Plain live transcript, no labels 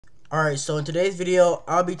Alright, so in today's video,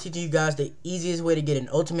 I'll be teaching you guys the easiest way to get an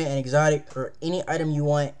ultimate and exotic or any item you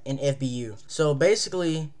want in FBU. So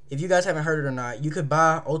basically, if you guys haven't heard it or not, you could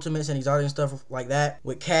buy ultimates and exotic and stuff like that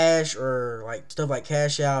with cash or like stuff like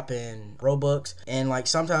Cashapp and Roblox. And like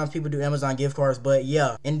sometimes people do Amazon gift cards, but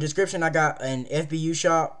yeah. In the description, I got an FBU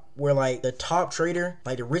shop where like the top trader,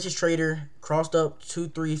 like the richest trader, crossed up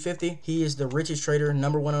 2350. He is the richest trader,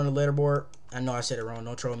 #1 on the leaderboard. I know I said it wrong,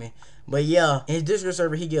 don't troll me. But yeah, in his Discord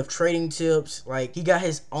server, he gives trading tips. Like, he got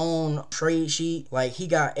his own trade sheet. Like, he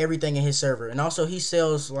got everything in his server. And also, he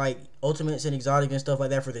sells, like, ultimates and exotic and stuff like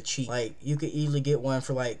that for the cheap. Like, you could easily get one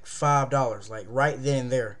for, like, $5. Like, right then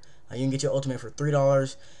and there. Like, you can get your ultimate for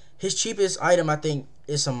 $3. His cheapest item, I think,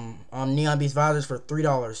 is some Neon Beast visors for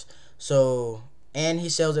 $3. So, and he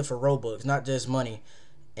sells it for Robux, not just money.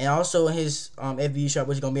 And also in his FBU shop,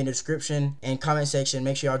 which is going to be in the description and comment section,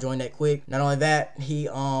 make sure y'all join that quick. Not only that, he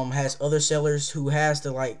has other sellers who has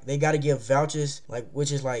to, like, they got to give vouchers, like, which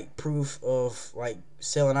is like proof of like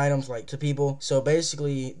selling items like to people. So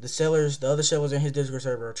basically the other sellers in his Discord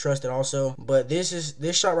server are trusted also. But this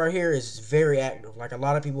shop right here is very active. Like, a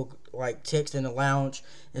lot of people like text in the lounge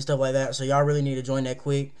and stuff like that. So y'all really need to join that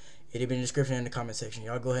quick. It'll be in the description and the comment section.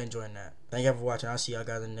 Y'all go ahead and join that. Thank y'all for watching. I'll see y'all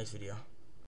guys in the next video.